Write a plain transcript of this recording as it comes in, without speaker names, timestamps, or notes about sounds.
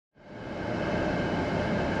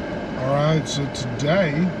Alright, so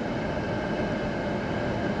today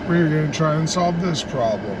we're going to try and solve this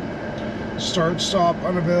problem. Start stop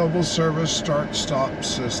unavailable service start stop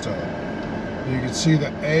system. You can see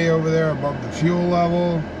the A over there above the fuel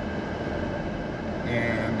level,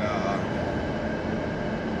 and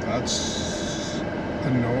that's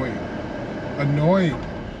annoying.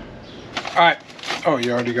 Alright, oh,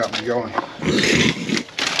 you already got me going.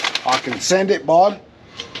 I can send it, bud.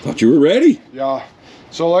 Thought you were ready. Yeah.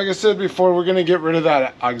 So like I said before, we're gonna get rid of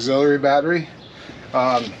that auxiliary battery.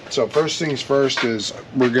 So first things first is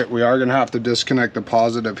we are gonna have to disconnect the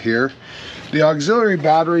positive here. The auxiliary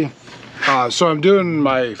battery, so I'm doing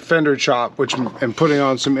my fender chop, which I'm putting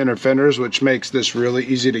on some inner fenders, which makes this really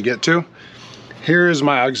easy to get to. Here is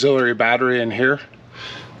my auxiliary battery in here.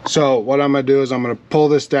 So what I'm gonna do is I'm gonna pull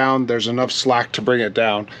this down. There's enough slack to bring it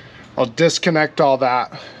down. I'll disconnect all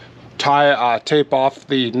that, tape off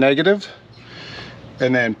the negative,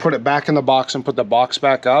 and then put it back in the box and put the box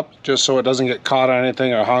back up just so it doesn't get caught on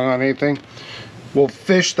anything or hung on anything. We'll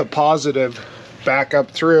fish the positive back up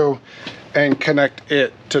through and connect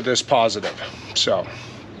it to this positive. So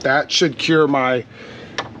that should cure my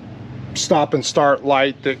stop and start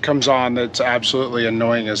light that comes on that's absolutely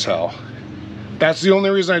annoying as hell. That's the only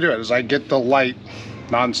reason I do it, is I get the light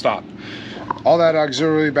non-stop. All that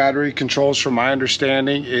auxiliary battery controls, from my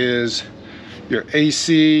understanding, is your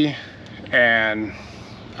AC and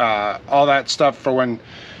all that stuff for when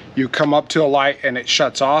you come up to a light and it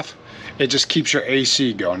shuts off. It just keeps your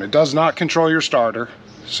AC going. It does not control your starter,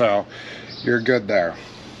 so you're good there.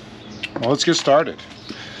 Well, let's get started.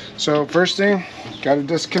 So first thing, got to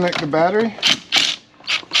disconnect the battery.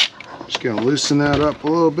 Just gonna loosen that up a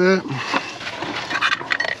little bit.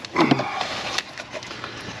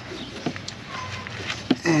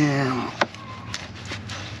 And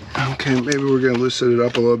okay, maybe we're gonna loosen it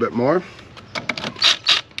up a little bit more.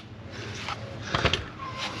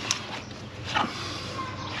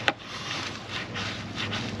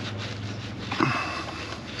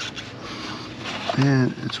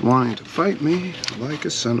 And it's wanting to fight me like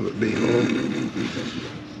a son of a beetle.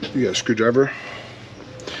 You got a screwdriver?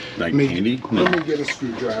 Like handy? No. Let me get a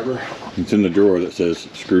screwdriver. It's in the drawer that says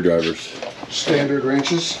screwdrivers. Standard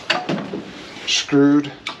wrenches,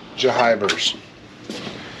 screwed jihivers.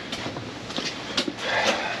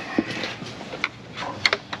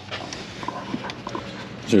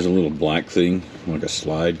 There's a little black thing, like a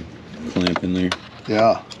slide clamp in there.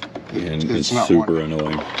 Yeah. And it's super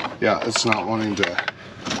annoying. Yeah, it's not wanting to.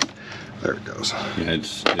 There it goes. Yeah,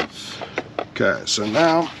 it's. Okay, so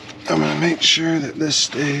now I'm gonna make sure that this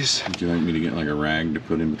stays. Would you like me to get like a rag to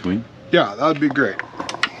put in between? Yeah, that'd be great.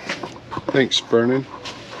 Thanks, Vernon.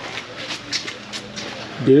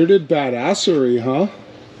 Bearded badassery, huh?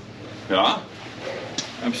 Yeah,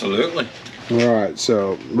 absolutely. All right,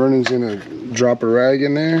 so Vernon's gonna drop a rag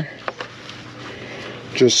in there,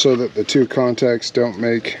 just so that the two contacts don't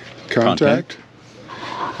make contact.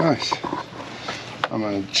 Nice. I'm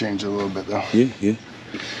gonna change it a little bit though. Yeah.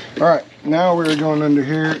 All right, now we're going under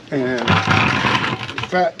here, and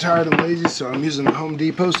fat, tired, and lazy, so I'm using the Home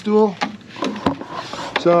Depot stool.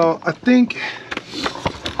 So I think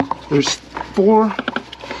there's 4.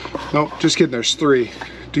 Nope, just kidding. There's 3.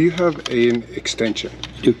 Do you have an extension?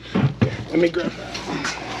 Do. Okay, let me grab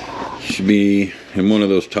that. Should be in one of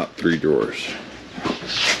those top 3 drawers.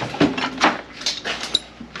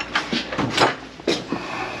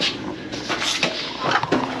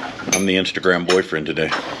 I'm the Instagram boyfriend today.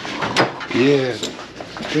 Yeah,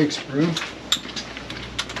 big sprue.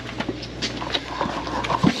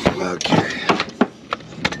 Okay.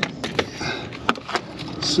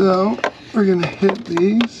 So we're gonna hit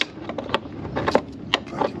these.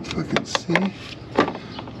 If I can fucking see.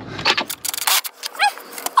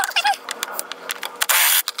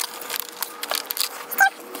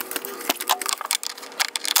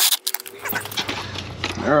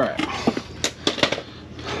 All right.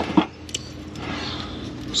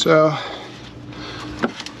 So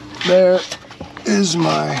there is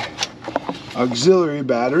my auxiliary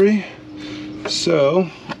battery. So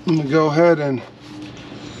I'm gonna go ahead and,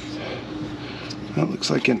 that looks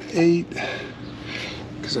like an 8,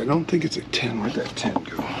 because I don't think it's a 10. Where'd that 10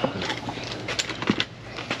 go?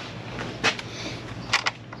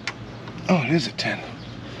 Oh, it is a 10.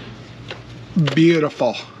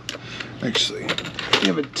 Beautiful. Actually, you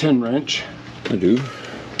have a 10 wrench. I do.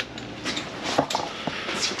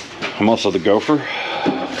 I'm also the gopher.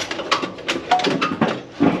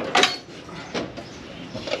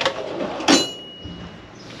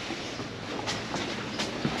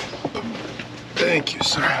 Thank you,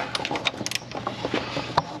 sir.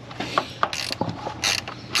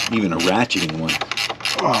 Even a ratcheting one.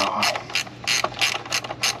 Oh,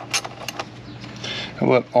 I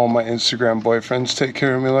let all my Instagram boyfriends take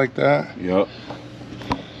care of me like that. Yup.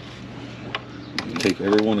 Take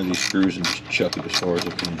every one of these screws and just chuck it as far as I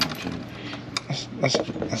can.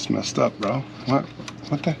 That's messed up, bro.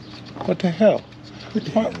 What the hell?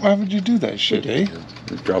 Why would you do that shit, eh?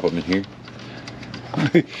 Drop them in here.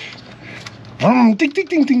 Ding, ding,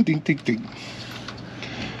 ding, ding, ding, ding, ding.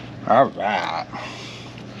 All right.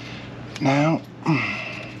 Now.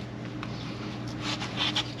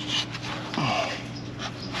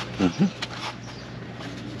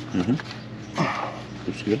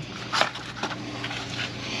 Looks good.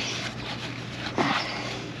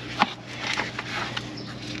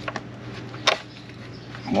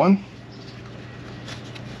 One.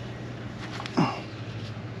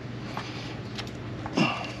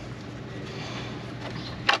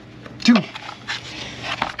 Two.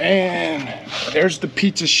 And there's the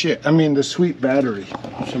pizza shit. I mean, the sweet battery.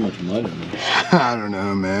 So much mud in there. I don't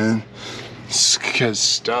know, man. It's because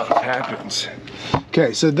stuff happens.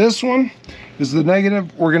 Okay, so this one is the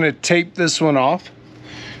negative. We're gonna tape this one off.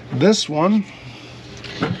 This one,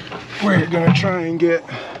 we're gonna try and get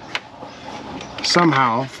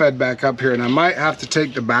somehow fed back up here, and I might have to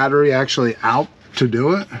take the battery actually out to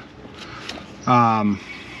do it.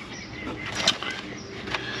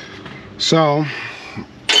 So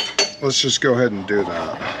let's just go ahead and do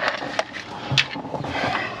that.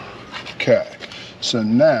 Okay, so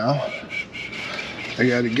now I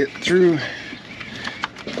got to get through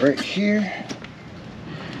right here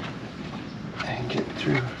and get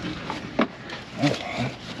through.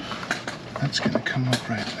 Oh, that's gonna come up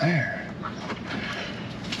right there.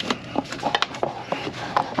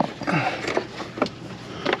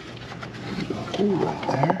 Right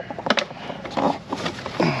there.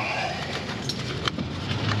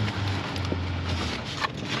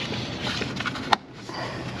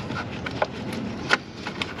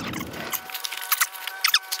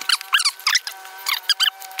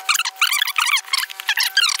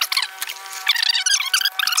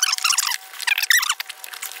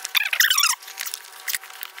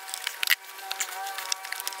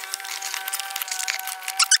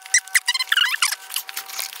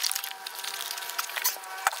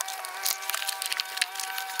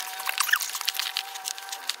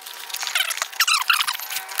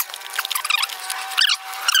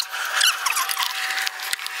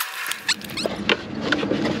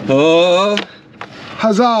 Oh!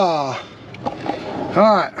 Huzzah! All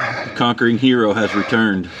right. The conquering hero has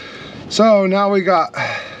returned. So now we got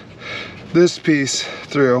this piece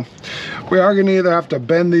through. We are gonna either have to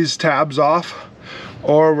bend these tabs off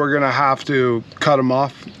or we're gonna have to cut them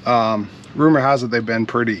off. Rumor has it they've been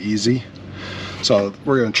pretty easy. So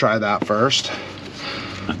we're gonna try that first.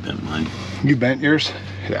 I bent mine. You bent yours?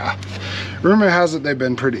 Yeah. Rumor has it they've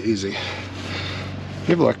been pretty easy. You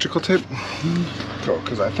have electrical tape? Cool,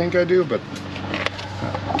 because I think I do, but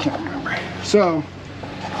I can't remember. So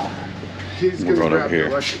he's gonna grab the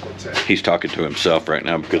electrical tape. He's talking to himself right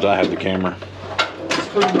now because I have the camera. It's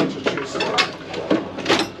pretty much a true story.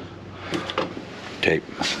 Tape.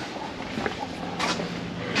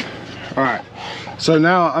 All right, so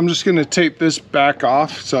now I'm just gonna tape this back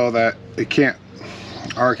off so that it can't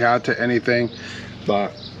arc out to anything,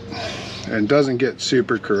 but and doesn't get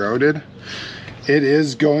super corroded. It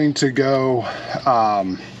is going to go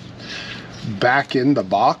back in the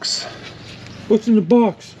box. What's in the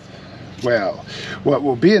box? Well, what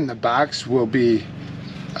will be in the box will be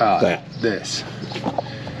this.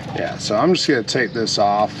 Yeah, so I'm just gonna take this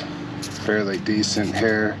off. Fairly decent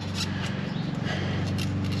here.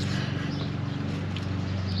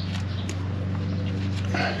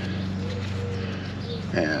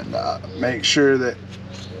 And make sure that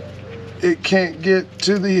it can't get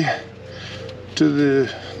to the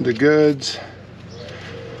goods.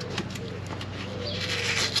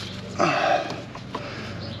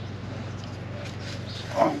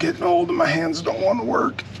 I'm getting old and my hands don't want to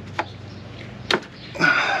work.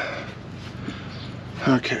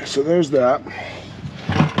 Okay, so there's that.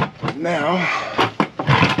 Now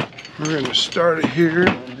we're going to start it here.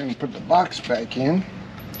 We're going to put the box back in.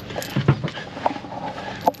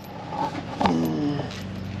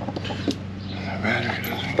 The battery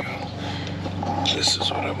doesn't go. This is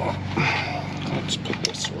what I want. Let's put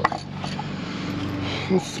this away.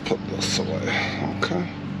 Let's put this away. Okay.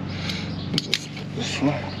 Let's just put this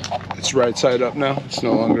one. It's right side up now. It's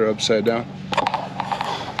no longer upside down.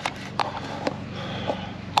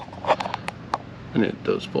 I need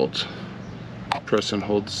those bolts. Press and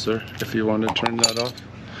hold, sir, if you want to turn that off.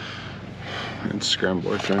 Instagram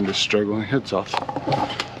boyfriend is struggling. It's off.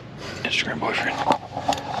 Instagram boyfriend.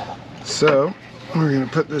 So we're gonna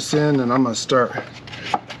put this in, and I'm gonna start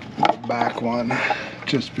the back one.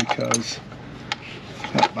 just because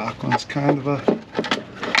that back one's kind of a...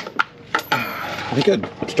 I think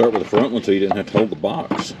I'd start with the front one so you didn't have to hold the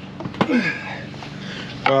box.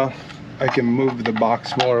 Well, I can move the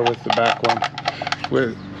box more with the back one.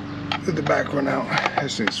 With the back one out. I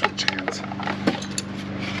just need to switch hands.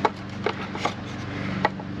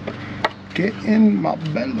 Get in my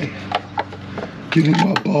belly. Get in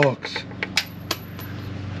my box.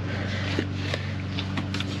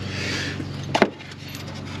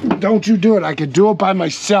 Don't you do it. I can do it by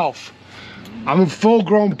myself. I'm a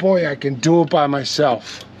full-grown boy. I can do it by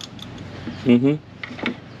myself. Mm-hmm.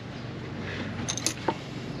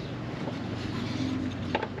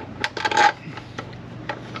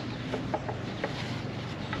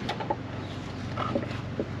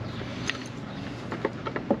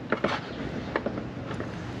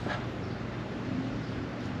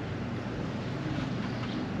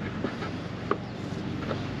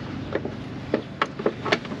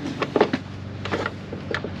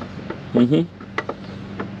 Mm-hmm.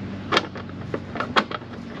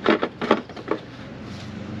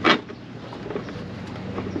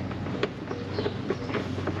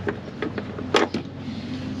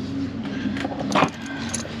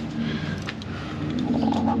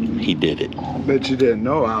 He did it. Bet you didn't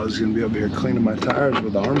know I was gonna be up here cleaning my tires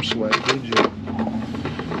with arm sweat, did you?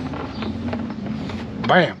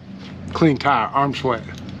 Bam! Clean tire, arm sweat.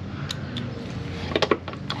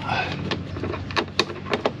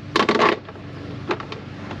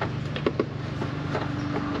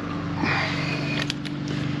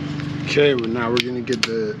 Okay, well now we're gonna get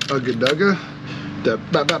the Ugga Dugga, the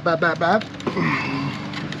bap bap bap bap bap.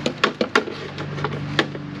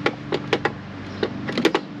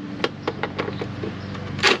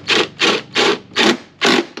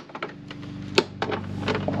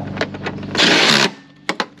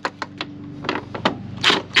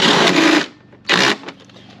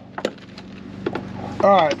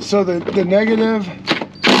 Alright, so the negative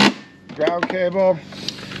ground cable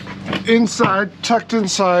inside, tucked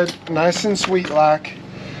inside, nice and sweet like,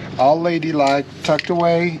 all ladylike, tucked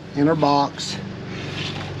away in her box.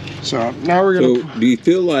 So now we're gonna... So do you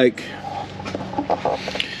feel like,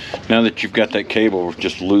 now that you've got that cable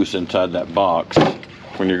just loose inside that box,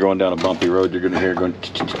 when you're going down a bumpy road, you're gonna hear it going...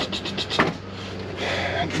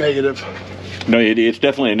 Negative. No, it's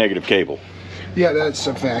definitely a negative cable. Yeah, that's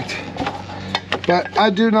a fact. But I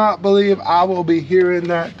do not believe I will be hearing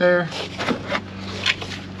that there.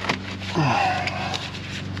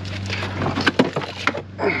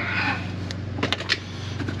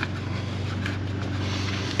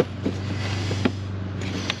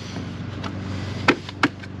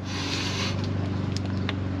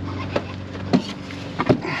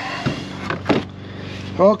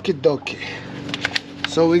 Okie dokie.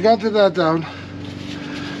 So we got that down.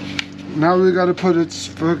 Now we got to put its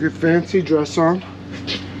fucking fancy dress on.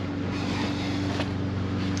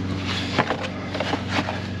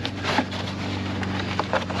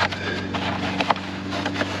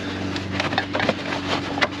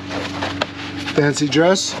 Fancy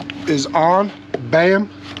dress is on.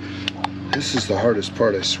 Bam. This is the hardest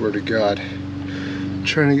part, I swear to God. I'm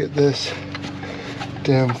trying to get this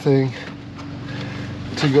damn thing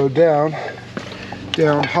to go down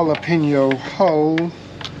jalapeno hole.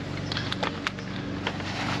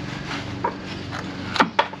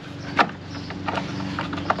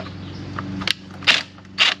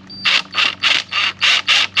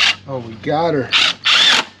 Oh, we got her.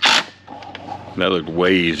 That looked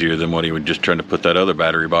way easier than what he was just trying to put that other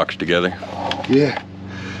battery box together. Yeah.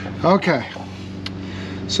 Okay.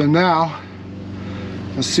 So now,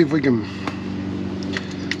 let's see if we can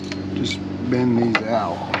just bend these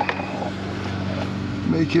out.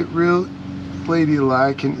 Make it real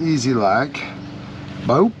ladylike and easy-like.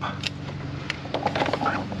 Boop.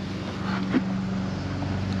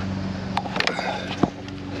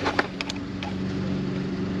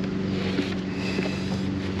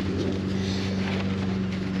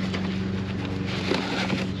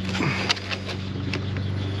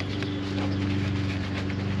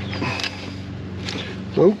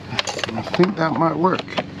 Well, I think that might work.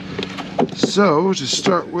 So to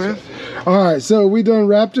start with, all right, so we done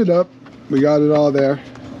wrapped it up. We got it all there.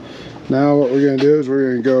 Now what we're gonna do is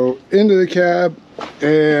we're gonna go into the cab,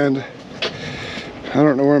 and I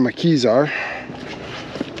don't know where my keys are.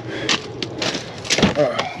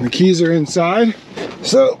 The keys are inside.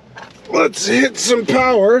 So let's hit some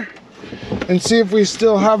power and see if we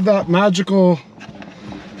still have that magical...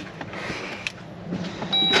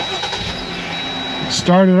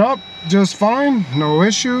 Started up just fine, no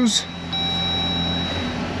issues.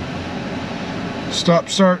 Stop,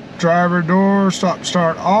 start, driver door, stop,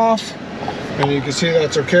 start off. and you can see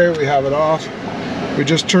that's okay. We have it off. We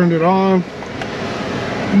just turned it on.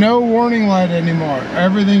 No warning light anymore.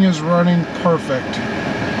 Everything is running perfect.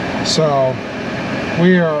 So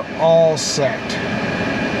we are all set.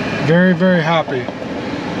 Very, very happy.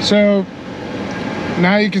 So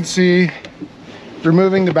now you can see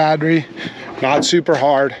removing the battery, not super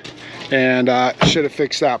hard, and should have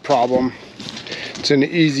fixed that problem. It's an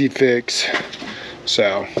easy fix.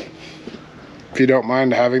 So if you don't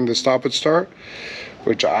mind having the stop and start,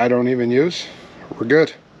 which I don't even use, we're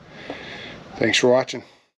good. Thanks for watching.